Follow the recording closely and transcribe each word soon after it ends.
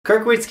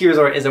Kirkwood Ski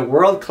Resort is a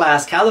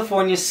world-class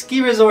California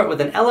ski resort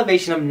with an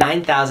elevation of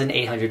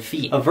 9,800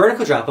 feet, a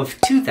vertical drop of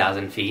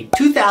 2,000 feet,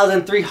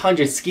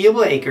 2,300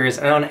 skiable acres,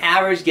 and on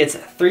average gets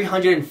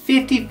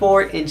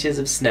 354 inches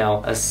of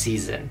snow a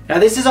season. Now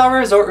this is our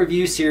resort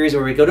review series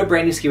where we go to a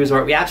brand new ski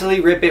resort, we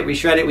absolutely rip it, we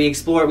shred it, we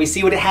explore it, we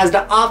see what it has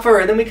to offer,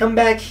 and then we come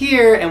back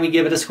here and we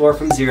give it a score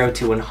from 0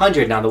 to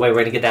 100. Now the way we're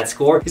going to get that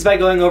score is by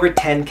going over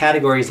 10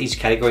 categories. Each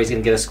category is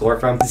going to get a score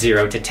from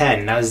 0 to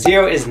 10. Now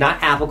 0 is not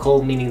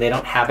applicable, meaning they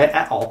don't have it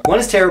at all. 1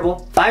 is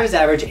terrible, 5 is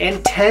average,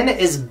 and 10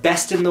 is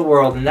best in the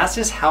world, and that's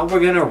just how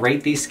we're gonna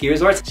rate these ski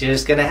resorts.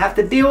 Just gonna have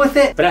to deal with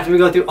it. But after we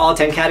go through all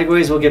 10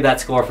 categories, we'll give that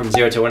score from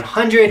 0 to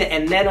 100,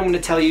 and then I'm gonna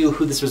tell you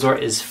who this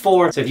resort is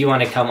for. So if you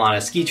wanna come on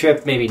a ski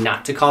trip, maybe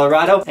not to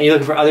Colorado, and you're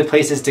looking for other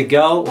places to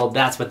go, well,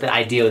 that's what the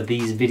idea of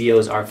these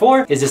videos are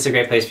for. Is this a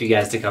great place for you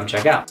guys to come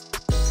check out?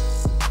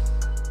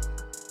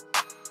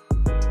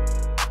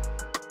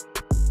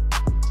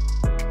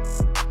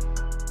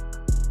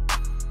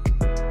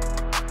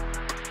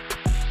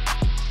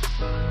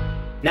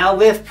 Now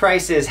lift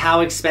prices, how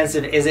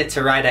expensive is it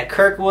to ride at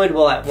Kirkwood?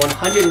 Well, at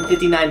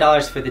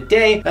 $159 for the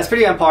day, that's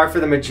pretty on par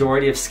for the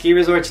majority of ski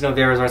resorts. You know,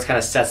 their resorts kind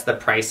of sets the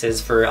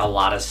prices for a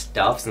lot of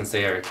stuff since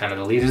they are kind of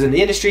the leaders in the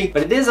industry,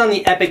 but it is on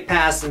the Epic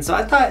Pass, and so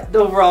I thought the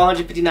overall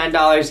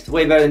 $159 is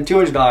way better than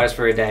 $200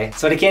 for a day.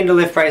 So when it came to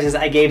lift prices,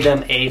 I gave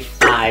them a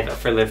 5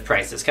 for lift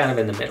prices, kind of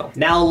in the middle.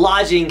 Now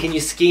lodging, can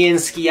you ski in,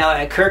 ski out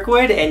at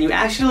Kirkwood? And you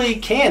actually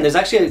can. There's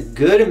actually a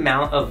good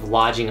amount of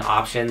lodging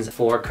options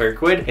for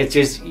Kirkwood. It's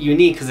just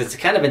unique because it's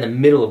kind of in the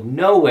middle of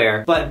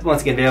nowhere, but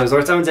once again, Vail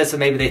Resorts owns it, so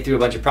maybe they threw a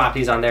bunch of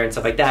properties on there and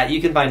stuff like that.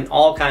 You can find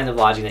all kinds of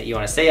lodging that you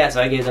want to stay at,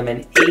 so I gave them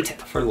an 8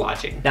 for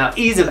lodging. Now,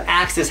 ease of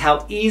access,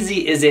 how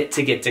easy is it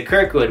to get to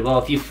Kirkwood? Well,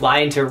 if you fly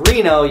into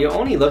Reno, you're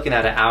only looking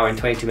at an hour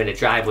and 22-minute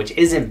drive, which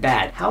isn't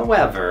bad.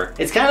 However,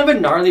 it's kind of a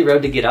gnarly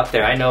road to get up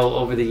there. I know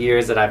over the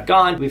years that I've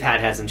gone, we've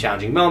had some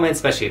challenging moments,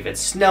 especially if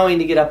it's snowing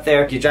to get up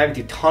there. If you're driving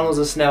through tunnels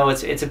of snow,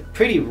 it's a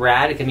pretty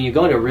rad, I mean, you're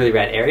going to a really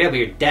rad area, but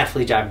you're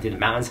definitely driving through the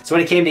mountains. So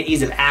when it came to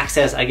ease of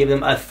access, I give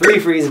them a 3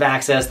 for ease of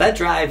access. That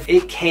drive,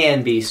 it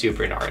can be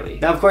super gnarly.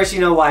 Now, of course,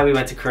 you know why we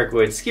went to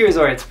Kirkwood Ski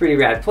Resort. It's a pretty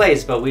rad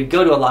place, but we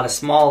go to a lot of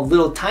small,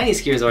 little, tiny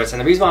ski resorts, and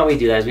the reason why we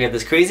do that is we have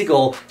this crazy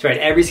goal to ride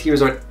every ski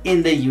resort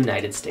in the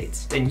United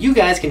States. And you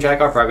guys can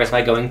track our progress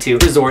by going to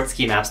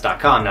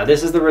resortskimaps.com. Now,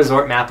 this is the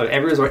resort map of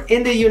every resort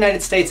in the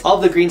United States. All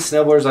of the green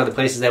snowboarders are the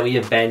places that we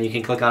have been. You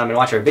can click on them and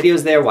watch our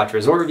videos there, watch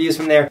resort reviews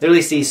from there.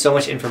 Literally see so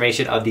much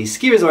information of these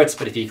ski resorts,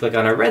 but if you click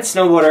on a red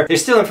snowboarder,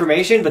 there's still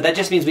information, but that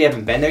just means we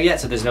haven't been there yet,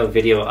 so there's no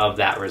video of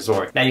that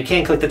resort. Now, you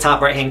can click the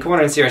top right-hand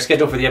corner and see our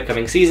schedule for the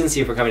upcoming season,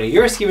 see if we're coming to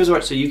your ski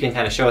resort, so you can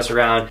kind of show us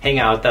around, hang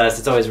out with us.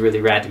 It's always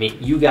really rad to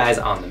meet you guys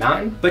on the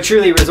mountain. But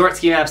truly,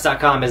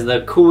 resortskimaps.com is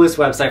the coolest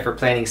website for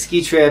planning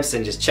ski trips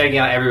and just checking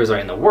out every resort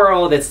in the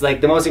world. It's like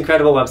the most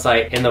incredible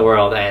website in the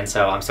world, and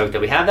so I'm stoked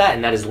that we have that,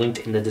 and that is linked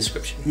in the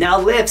description. Now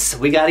lifts,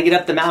 we got to get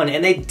up the mountain,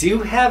 and they do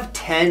have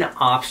 10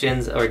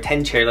 options or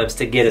 10 chairlifts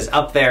to get us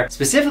up there.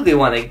 Specifically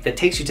one that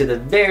takes you to the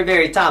very,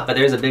 very top, but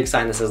there's a big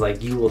sign that says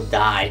like you will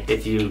die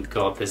if you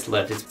go up this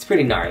lift. It's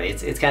pretty gnarly.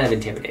 It's kind of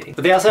intimidating.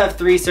 But they also have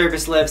 3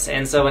 surface lifts,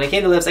 and so when it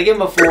came to lifts, I gave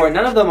them a 4.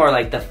 None of them are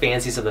like the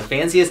fanciest of the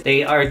fanciest.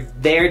 They are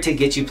there to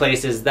get you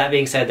places. That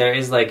being said, there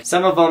is like,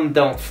 some of them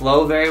don't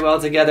flow very well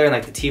together, and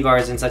like the T-bar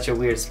is in such a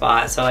weird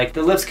spot. So like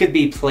the lifts could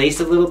be placed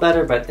a little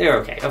better, but they're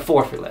okay. A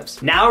 4 for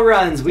lifts. Now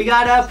runs, we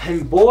got up,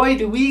 and boy,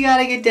 do we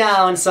gotta get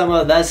down some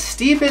of the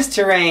steepest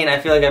terrain I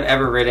feel like I've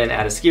ever ridden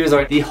at a ski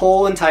resort. The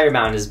whole entire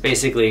mountain is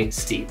basically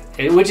steep,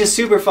 which is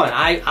super fun.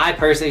 I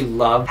personally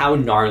love how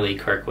gnarly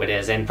Kirkwood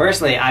is, and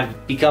personally,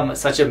 I've become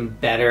such a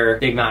better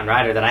big mountain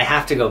rider that I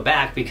have to go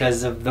back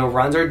because of the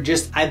runs are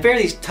just, I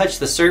barely touched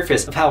the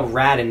surface of how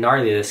rad and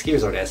gnarly the ski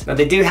resort is. Now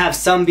they do have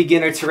some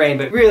beginner terrain,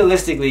 but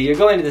realistically, you're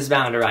going to this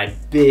mountain to ride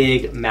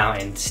big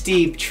mountain,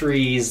 steep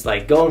trees,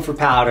 like going for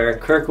powder.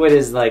 Kirkwood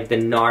is like the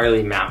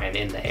gnarly mountain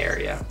in the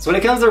area. So when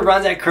it comes to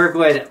runs at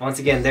Kirkwood, once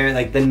again, they're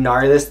like the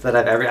gnarliest that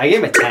I've ever, I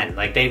gave them a 10.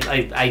 Like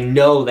I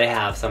know they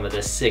have some of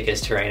the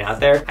sickest terrain out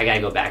there. I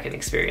gotta go back and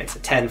experience a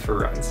 10 for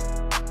runs.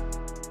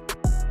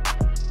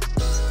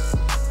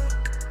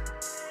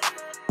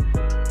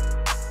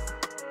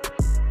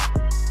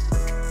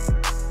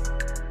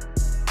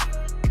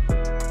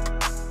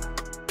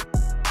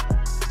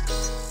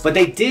 But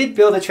they did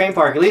build a train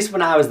park, at least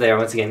when I was there.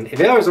 Once again,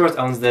 Vail Resorts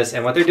owns this,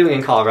 and what they're doing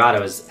in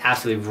Colorado is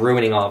absolutely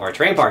ruining all of our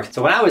train parks.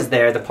 So when I was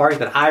there, the park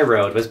that I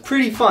rode was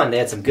pretty fun. They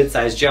had some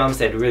good-sized jumps,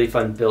 they had really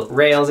fun built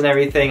rails and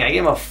everything. I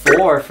gave them a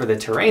 4 for the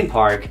terrain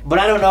park, but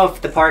I don't know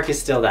if the park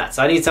is still that.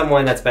 So I need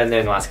someone that's been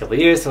there in the last couple of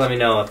years to let me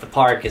know if the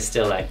park is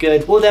still that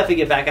good. We'll definitely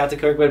get back out to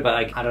Kirkwood, but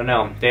like, I don't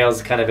know.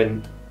 Vail's kind of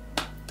been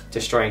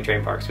destroying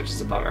train parks, which is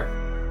a bummer.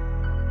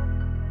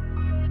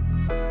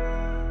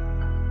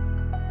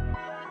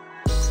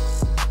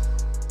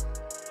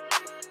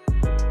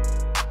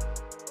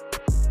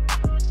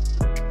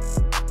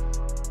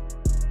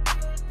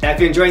 Now, if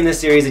you're enjoying this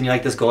series and you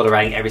like this goal to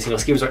riding every single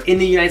ski resort in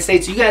the United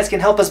States, you guys can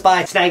help us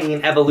by snagging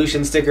an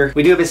Evolution sticker.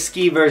 We do have a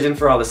ski version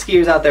for all the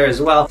skiers out there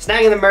as well.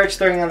 Snagging the merch,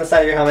 throwing it on the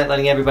side of your helmet,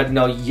 letting everybody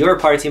know you're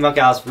part of Team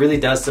Buckhouse really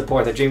does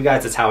support the Dream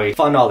Guides. That's how we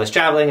fund all this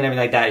traveling and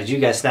everything like that, is you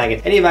guys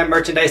snagging any of my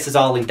merchandise. Is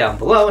all linked down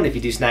below, and if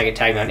you do snag it,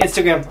 tag me on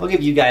Instagram. I'll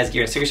give you guys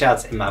gear and sticker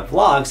shouts in my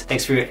vlogs.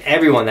 Thanks for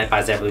everyone that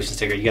buys the Evolution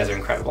sticker. You guys are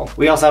incredible.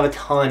 We also have a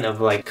ton of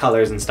like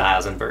colors and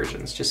styles and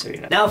versions, just so you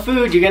know. Now,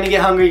 food, you're gonna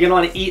get hungry, you're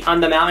gonna want to eat on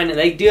the mountain, and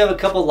they do have a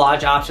couple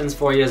lodge options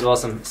for you as well,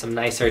 some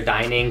nicer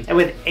dining. And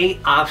with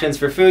 8 options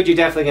for food, you're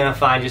definitely gonna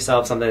find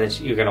yourself something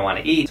that you're gonna want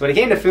to eat. So when it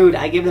came to food,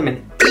 I gave them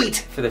an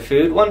 8 for the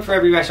food, 1 for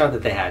every restaurant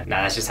that they had.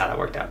 Nah, that's just how that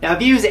worked out. Now,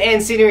 views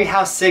and scenery,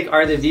 how sick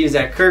are the views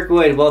at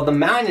Kirkwood? Well, the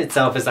mountain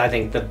itself is, I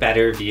think, the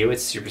better view.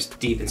 It's super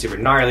steep and super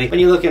gnarly. When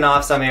you're looking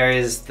off some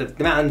areas, the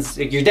mountains,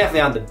 you're definitely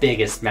on the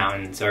biggest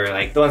mountains, or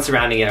like the ones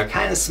surrounding it are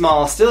kind of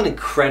small. Still an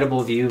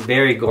incredible view,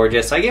 very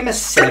gorgeous. So I gave them a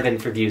 7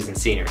 for views and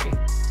scenery.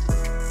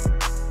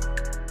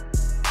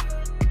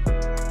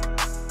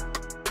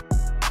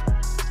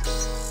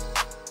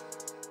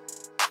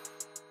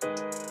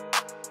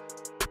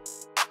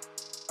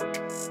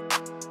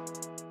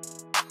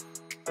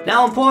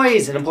 Now,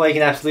 employees. An employee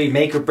can absolutely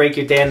make or break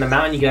your day on the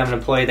mountain. You can have an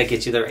employee that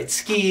gets you the right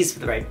skis,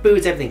 the right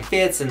boots, everything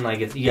fits, and like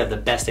if you have the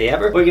best day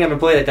ever. Or you can have an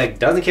employee that like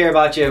doesn't care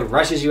about you,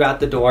 rushes you out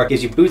the door,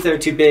 gives you boots that are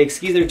too big,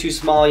 skis that are too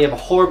small, you have a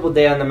horrible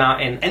day on the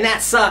mountain, and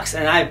that sucks.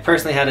 And I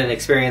personally had an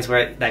experience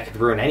where that could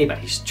ruin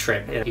anybody's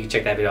trip. You can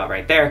check that video out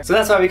right there. So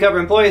that's why we cover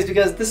employees,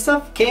 because this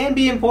stuff can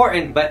be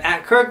important, but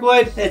at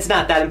Kirkwood, it's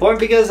not that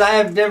important because I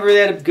have never really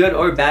had a good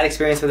or bad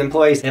experience with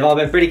employees. They've all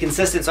been pretty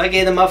consistent, so I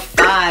gave them a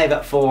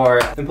 5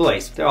 for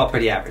employees. They're all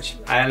pretty average.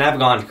 And I've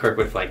gone to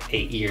Kirkwood for like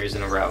 8 years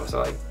in a row,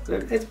 so like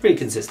it's pretty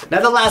consistent.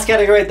 Now, the last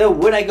category, though,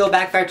 would I go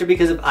back factor?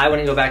 Because if I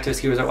wouldn't go back to a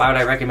ski resort, why would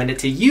I recommend it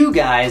to you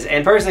guys?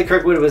 And personally,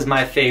 Kirkwood was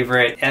my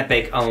favorite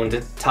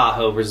Epic-owned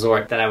Tahoe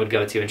resort that I would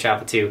go to and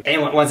travel to.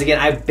 And once again,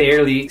 I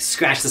barely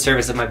scratched the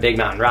surface of my big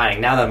mountain riding.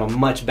 Now that I'm a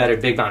much better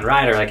big mountain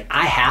rider, like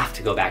I have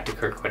to go back to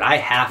Kirkwood. I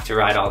have to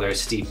ride all their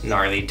steep,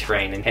 gnarly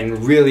terrain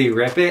and really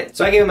rip it.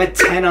 So I gave them a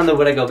 10 on the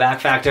would I go back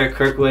factor.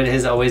 Kirkwood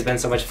has always been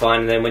so much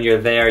fun. And then when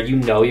you're there, you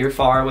know you're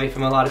far away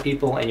from a lot of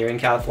people and you're in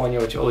California,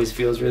 which always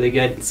feels really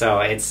good. So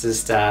it's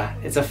just,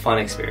 it's a fun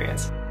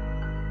experience.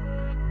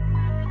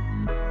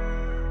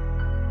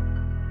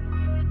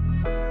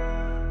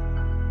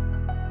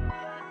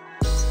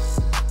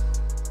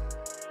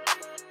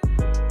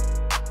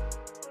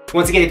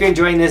 Once again, if you're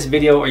enjoying this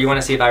video or you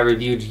want to see if I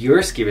reviewed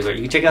your ski resort,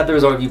 you can check out the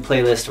resort review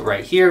playlist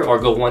right here, or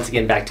go once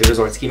again back to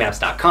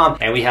resortskimaps.com,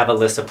 and we have a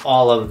list of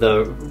all of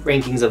the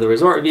rankings of the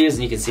resort reviews,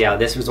 and you can see how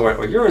this resort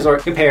or your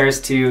resort compares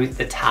to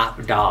the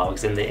top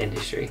dogs in the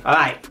industry. All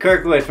right,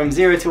 Kirkwood, from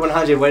 0 to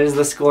 100, what is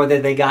the score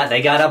that they got?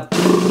 They got a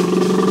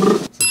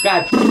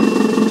subscribe.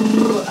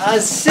 A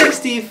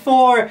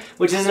 64,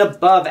 which is an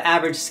above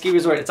average ski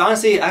resort. It's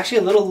honestly actually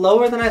a little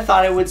lower than I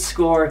thought it would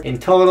score in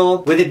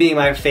total, with it being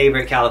my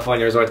favorite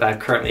California resort that I've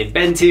currently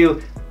been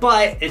to.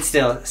 But it's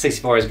still,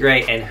 64 is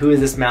great. And who is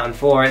this mountain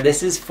for?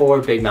 This is for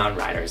big mountain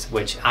riders,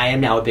 which I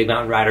am now a big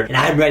mountain rider, and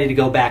I'm ready to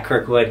go back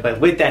Kirkwood. But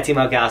with that, Team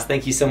Buckhouse,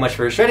 thank you so much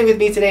for shredding with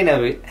me today.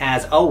 Now,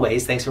 as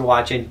always, thanks for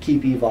watching.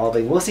 Keep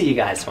evolving. We'll see you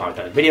guys tomorrow with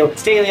another video.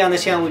 Stay daily on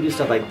this channel. We do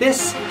stuff like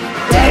this.